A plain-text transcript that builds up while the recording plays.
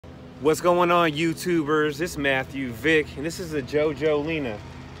What's going on, YouTubers? It's Matthew, Vic, and this is the JoJo Lena.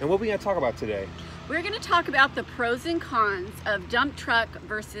 And what are we gonna talk about today? We're gonna talk about the pros and cons of dump truck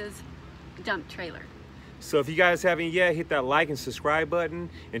versus dump trailer. So if you guys haven't yet, hit that like and subscribe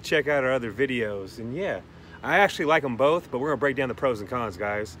button and check out our other videos. And yeah, I actually like them both, but we're gonna break down the pros and cons,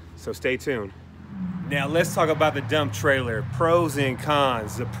 guys. So stay tuned. Now let's talk about the dump trailer, pros and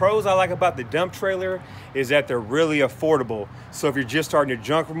cons. The pros I like about the dump trailer is that they're really affordable. So if you're just starting your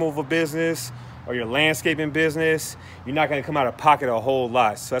junk removal business or your landscaping business, you're not gonna come out of pocket a whole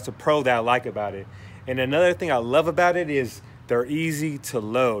lot. So that's a pro that I like about it. And another thing I love about it is they're easy to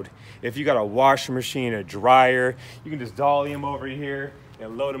load. If you got a washing machine, a dryer, you can just dolly them over here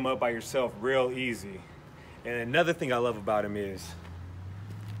and load them up by yourself real easy. And another thing I love about them is,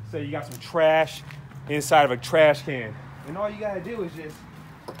 say you got some trash inside of a trash can, and all you gotta do is just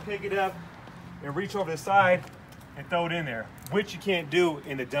pick it up and reach over the side and throw it in there, which you can't do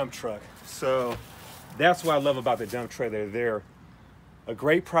in the dump truck. So that's what I love about the dump trailer. They're a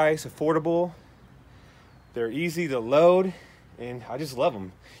great price, affordable, they're easy to load, and I just love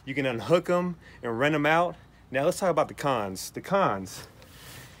them. You can unhook them and rent them out. Now let's talk about the cons. The cons,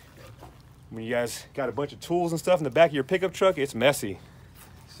 when you guys got a bunch of tools and stuff in the back of your pickup truck, it's messy.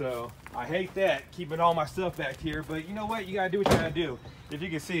 So I hate that, keeping all my stuff back here, but you know what? You gotta do what you gotta do. If you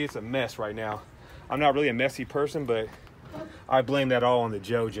can see, it's a mess right now. I'm not really a messy person, but I blame that all on the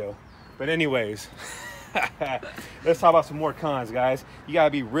JoJo. But anyways, let's talk about some more cons, guys. You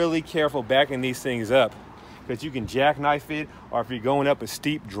gotta be really careful backing these things up, because you can jackknife it, or if you're going up a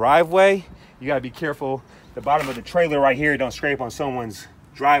steep driveway, you gotta be careful the bottom of the trailer right here don't scrape on someone's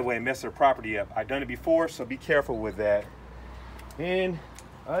driveway and mess their property up. I've done it before, so be careful with that. And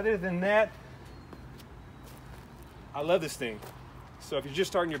other than that, I love this thing. So if you're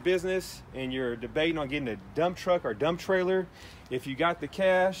just starting your business and you're debating on getting a dump truck or dump trailer, if you got the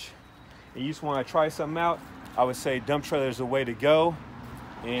cash and you just want to try something out, I would say dump trailer is the way to go,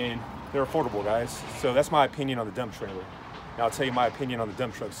 and they're affordable, guys. So that's my opinion on the dump trailer. And I'll tell you my opinion on the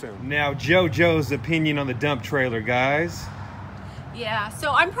dump truck soon. Now, JoJo's opinion on the dump trailer, guys. Yeah,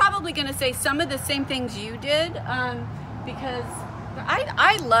 so I'm probably gonna say some of the same things you did, because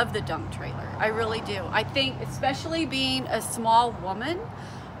I love the dump trailer. I really do. I think, especially being a small woman,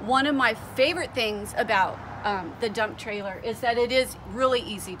 one of my favorite things about the dump trailer is that it is really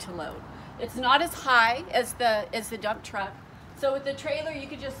easy to load. It's not as high as the dump truck. So with the trailer, you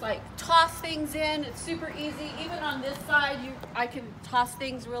could just like toss things in. It's super easy. Even on this side, I can toss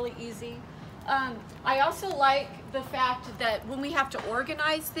things really easy. I also like the fact that when we have to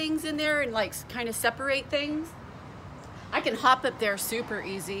organize things in there and like kind of separate things, I can hop up there super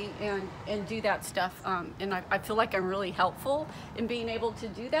easy and do that stuff. And I feel like I'm really helpful in being able to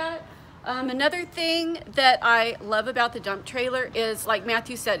do that. Another thing that I love about the dump trailer is, like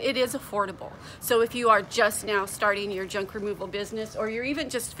Matthew said, it is affordable. So if you are just now starting your junk removal business, or you're even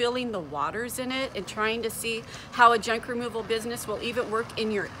just feeling the waters in it and trying to see how a junk removal business will even work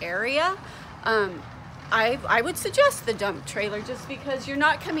in your area, I would suggest the dump trailer, just because you're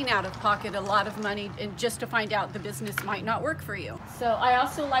not coming out of pocket a lot of money and just to find out the business might not work for you. So I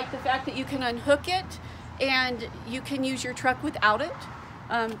also like the fact that you can unhook it and you can use your truck without it.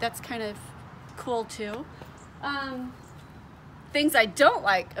 That's kind of cool too. Things I don't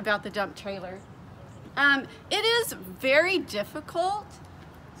like about the dump trailer. It is very difficult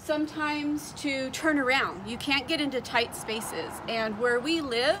sometimes to turn around. You can't get into tight spaces, and where we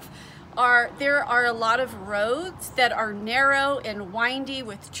live, there are a lot of roads that are narrow and windy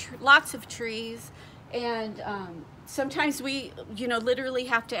with lots of trees, and sometimes we literally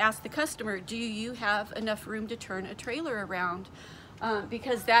have to ask the customer, do you have enough room to turn a trailer around?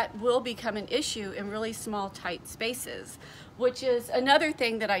 Because that will become an issue in really small, tight spaces, which is another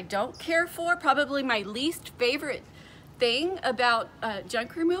thing that I don't care for. Probably my least favorite thing about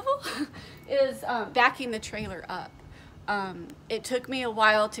junk removal is backing the trailer up. It took me a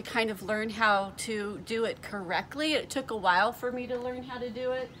while to kind of learn how to do it correctly. It took a while for me to learn how to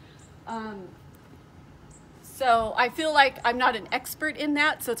do it. So I feel like I'm not an expert in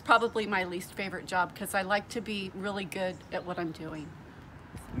that, so it's probably my least favorite job, because I like to be really good at what I'm doing.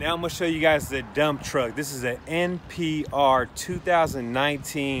 Now I'm gonna show you guys the dump truck. This is an NPR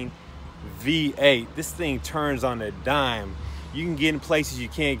 2019 V8. This thing turns on a dime. You can get in places you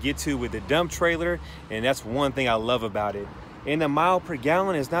can't get to with the dump trailer, and that's one thing I love about it. And the mile per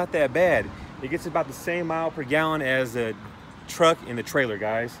gallon is not that bad. It gets about the same mile per gallon as the truck and the trailer,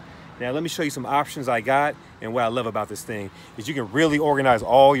 guys. Now let me show you some options I got, and what I love about this thing is you can really organize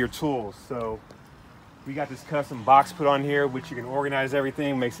all your tools. So we got this custom box put on here, which you can organize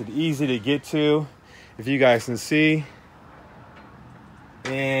everything, makes it easy to get to. If you guys can see,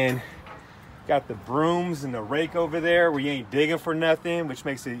 And got the brooms and the rake over there where you ain't digging for nothing, which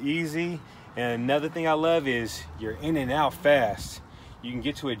makes it easy. And another thing I love is you're in and out fast. You can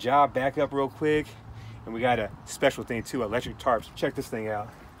get to a job, back up real quick. And we got a special thing too, electric tarps. Check this thing out.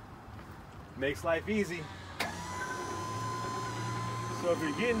 Makes life easy. So if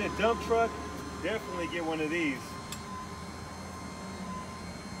you're getting a dump truck, definitely get one of these.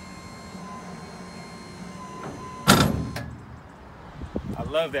 I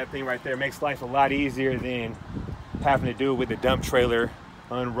love that thing right there. It makes life a lot easier than having to do it with the dump trailer,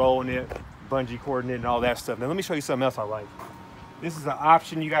 unrolling it, bungee cording it, and all that stuff. Now let me show you something else I like. This is an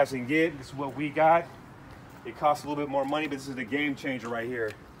option you guys can get. This is what we got. It costs a little bit more money, but this is the game changer right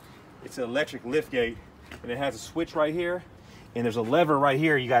here. It's an electric lift gate, and it has a switch right here, and there's a lever right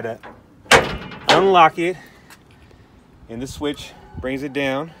here. You gotta unlock it, and this switch brings it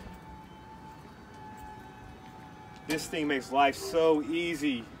down. This thing makes life so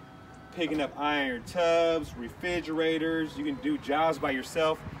easy. Picking up iron tubs, refrigerators. You can do jobs by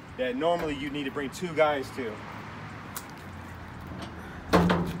yourself that normally you need to bring 2 guys to.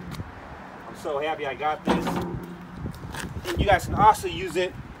 I'm so happy I got this. And you guys can also use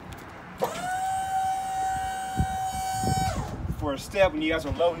it for a step when you guys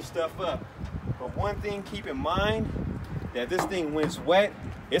are loading stuff up. But one thing, keep in mind that this thing, when it's wet,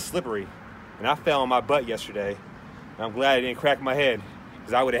 it's slippery. And I fell on my butt yesterday. And I'm glad I didn't crack my head,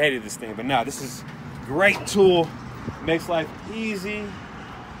 because I would have hated this thing. But no, this is a great tool. Makes life easy.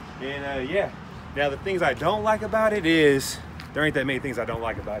 And yeah. Now the things I don't like about it is, there ain't that many things I don't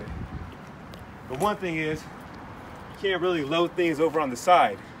like about it. But one thing is, you can't really load things over on the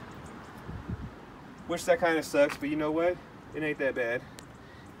side. Which that kind of sucks, but you know what? It ain't that bad.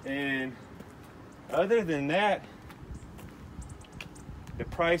 And other than that, the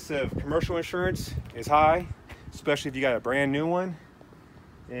price of commercial insurance is high, especially if you got a brand new one.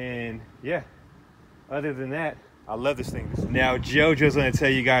 And yeah, other than that, I love this thing. Now JoJo's gonna tell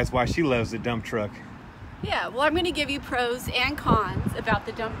you guys why she loves the dump truck. Yeah, well, I'm gonna give you pros and cons about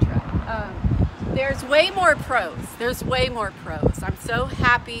the dump truck. There's way more pros. There's way more pros. I'm so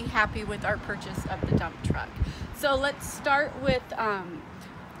happy with our purchase of the dump truck. So let's start with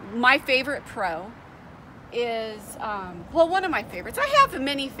my favorite pro is, well, one of my favorites. I have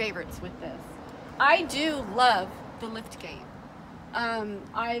many favorites with this. I do love the lift gate.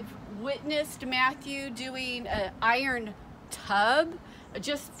 I've witnessed Matthew doing an iron tub,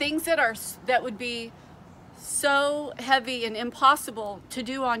 just things that would be so heavy and impossible to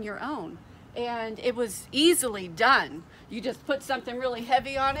do on your own. And it was easily done. You just put something really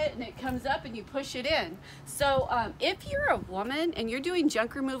heavy on it and it comes up and you push it in. So if you're a woman and you're doing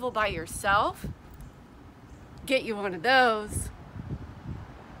junk removal by yourself, get you one of those.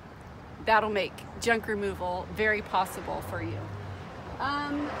 That'll make junk removal very possible for you.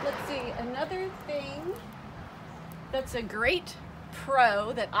 Let's see, another thing that's a great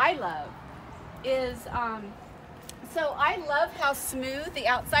pro that I love is, so I love how smooth the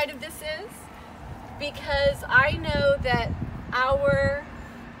outside of this is, because I know that our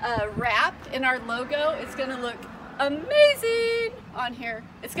wrap and our logo is going to look amazing on here.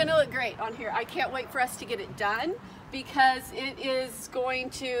 It's going to look great on here. I can't wait for us to get it done, because it is going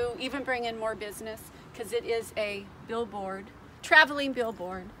to even bring in more business, because it is a billboard, traveling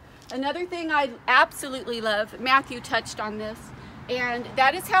billboard. Another thing I absolutely love, Matthew touched on this, and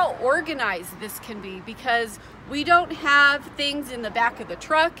that is how organized this can be, because we don't have things in the back of the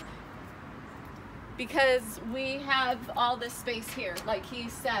truck, because we have all this space here, like he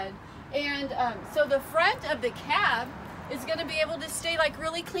said. And so the front of the cab is going to be able to stay like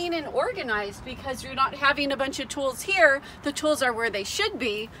really clean and organized, because you're not having a bunch of tools here. The tools are where they should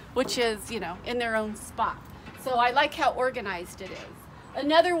be, which is, you know, in their own spot. So I like how organized it is.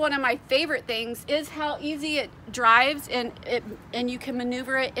 Another one of my favorite things is how easy it drives, and you can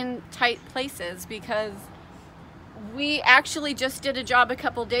maneuver it in tight places, because we actually just did a job a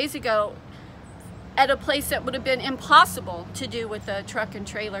couple days ago at a place that would have been impossible to do with a truck and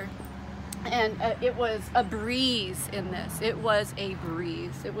trailer. And it was a breeze in this. It was a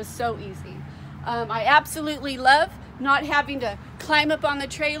breeze. It was so easy. I absolutely love not having to climb up on the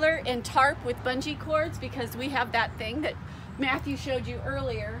trailer and tarp with bungee cords, because we have that thing that Matthew showed you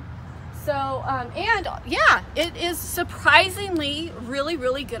earlier. So, and yeah, it is surprisingly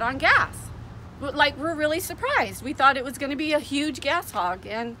really good on gas. Like, we're really surprised. We thought it was going to be a huge gas hog,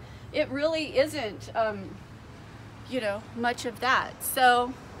 and it really isn't, you know, much of that.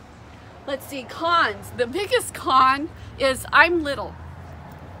 So let's see, cons. The biggest con is I'm little.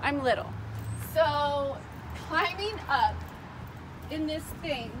 So climbing up in this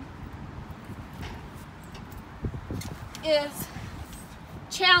thing is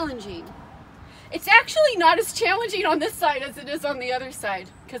challenging. It's actually not as challenging on this side as it is on the other side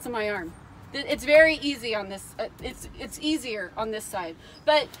because of my arm. It's very easy on this. It's easier on this side,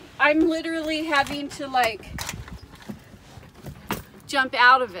 but I'm literally having to like jump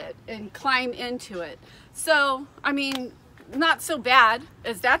out of it and climb into it. So, I mean, not so bad,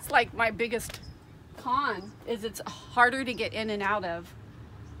 as that's like my biggest con, is it's harder to get in and out of.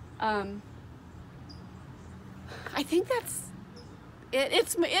 I think that's it.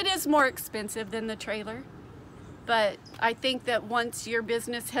 It is more expensive than the trailer, but I think that once your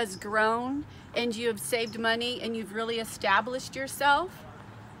business has grown and you have saved money and you've really established yourself,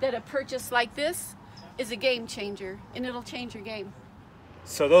 that a purchase like this is a game changer, and it'll change your game.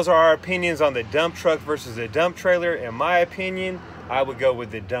 So those are our opinions on the dump truck versus the dump trailer. In my opinion, I would go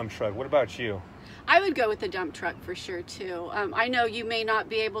with the dump truck. What about you? I would go with the dump truck for sure too. I know you may not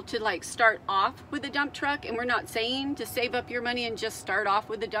be able to like start off with a dump truck, and we're not saying to save up your money and just start off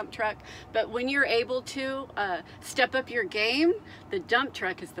with a dump truck, but when you're able to step up your game, the dump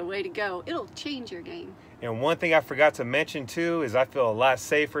truck is the way to go. It'll change your game. And one thing I forgot to mention too is I feel a lot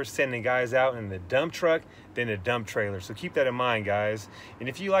safer sending guys out in the dump truck than the dump trailer. So keep that in mind, guys. And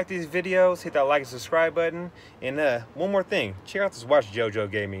if you like these videos, hit that like and subscribe button. And one more thing, check out this watch JoJo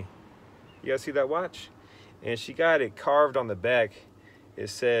gave me. You guys see that watch? And she got it carved on the back. It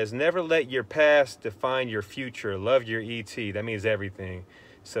says, never let your past define your future. Love your ET. That means everything.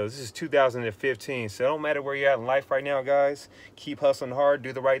 So this is 2015. So it don't matter where you're at in life right now, guys. Keep hustling hard,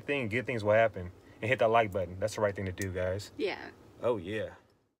 do the right thing, good things will happen. And hit that like button. That's the right thing to do, guys. Yeah. Oh, yeah.